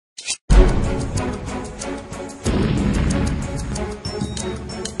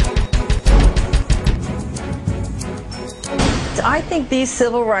I think these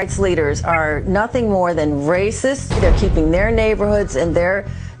civil rights leaders are nothing more than racist. They're keeping their neighborhoods and their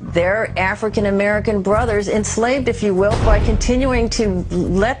African-American brothers enslaved, if you will, by continuing to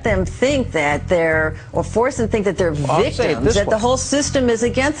let them think that or force them to think that they're victims, that the whole system is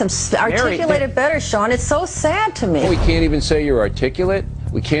against them. Articulate it better, Sean. It's so sad to me. We can't even say you're articulate.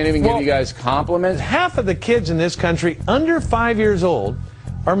 We can't even give you guys compliments. Half of the kids in this country under 5 years old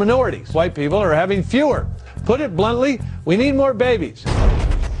are minorities. White people are having fewer. Put it bluntly, we need more babies.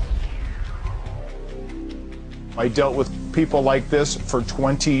 I dealt with people like this for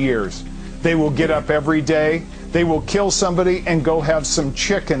 20 years. They will get up every day, they will kill somebody and go have some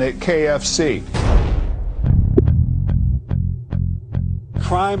chicken at KFC.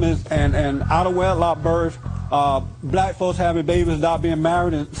 Crime and out of wedlock birth, black folks having babies, not being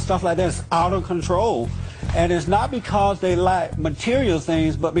married, and stuff like that is out of control. And it's not because they lack material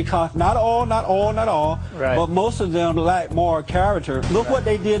things, but because not all, right, but most of them lack moral character. Look what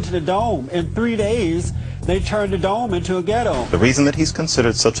they did to the Dome. In 3 days, they turned the Dome into a ghetto. The reason that he's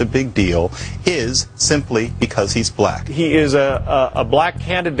considered such a big deal is simply because he's black. He is a black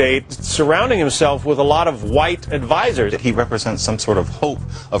candidate surrounding himself with a lot of white advisors. He represents some sort of hope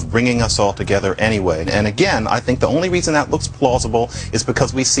of bringing us all together anyway. And again, I think the only reason that looks plausible is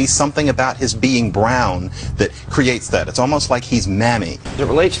because we see something about his being brown that creates that. It's almost like he's mammy. As it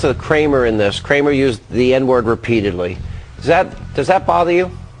relates to Kramer in this, Kramer used the N-word repeatedly. Does that bother you?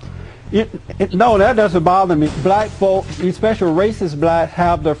 No, that doesn't bother me. Black folk, especially racist black,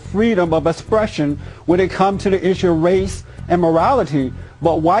 have the freedom of expression when it comes to the issue of race and morality.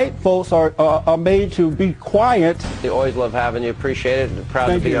 But white folks are made to be quiet. We always love having you. Appreciate it. Proud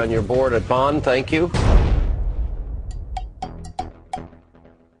to be on your board at Bond. Thank you.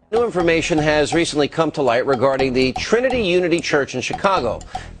 New information has recently come to light regarding the Trinity Unity Church in Chicago.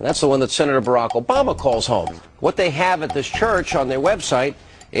 And that's the one that Senator Barack Obama calls home. What they have at this church on their website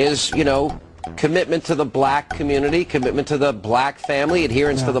is, you know, commitment to the black community, commitment to the black family,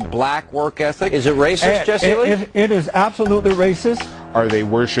 adherence to the black work ethic. Is it racist, Jesse Lee? It is absolutely racist. Are they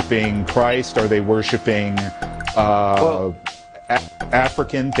worshiping Christ? Are they worshiping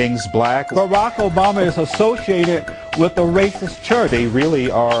African things black? Barack Obama is associated with the racist church. They really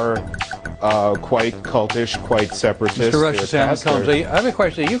are quite cultish, quite separatist. Mr. Rush, I have a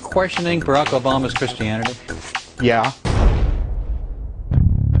question. Are you questioning Barack Obama's Christianity? Yeah.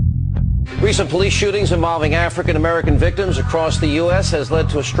 Recent police shootings involving African-American victims across the U.S. has led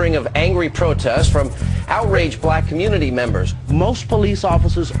to a string of angry protests from outraged black community members. Most police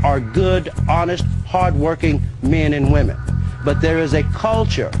officers are good, honest, hardworking men and women. But there is a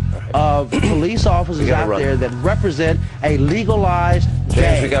culture of police officers out there that represent a legalized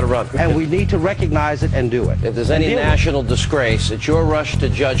James, we got to run. And we need to recognize it and do it. If there's any national disgrace, it's your rush to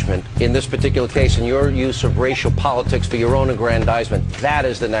judgment in this particular case and your use of racial politics for your own aggrandizement. That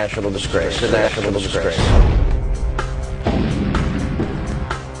is the national disgrace. The national disgrace.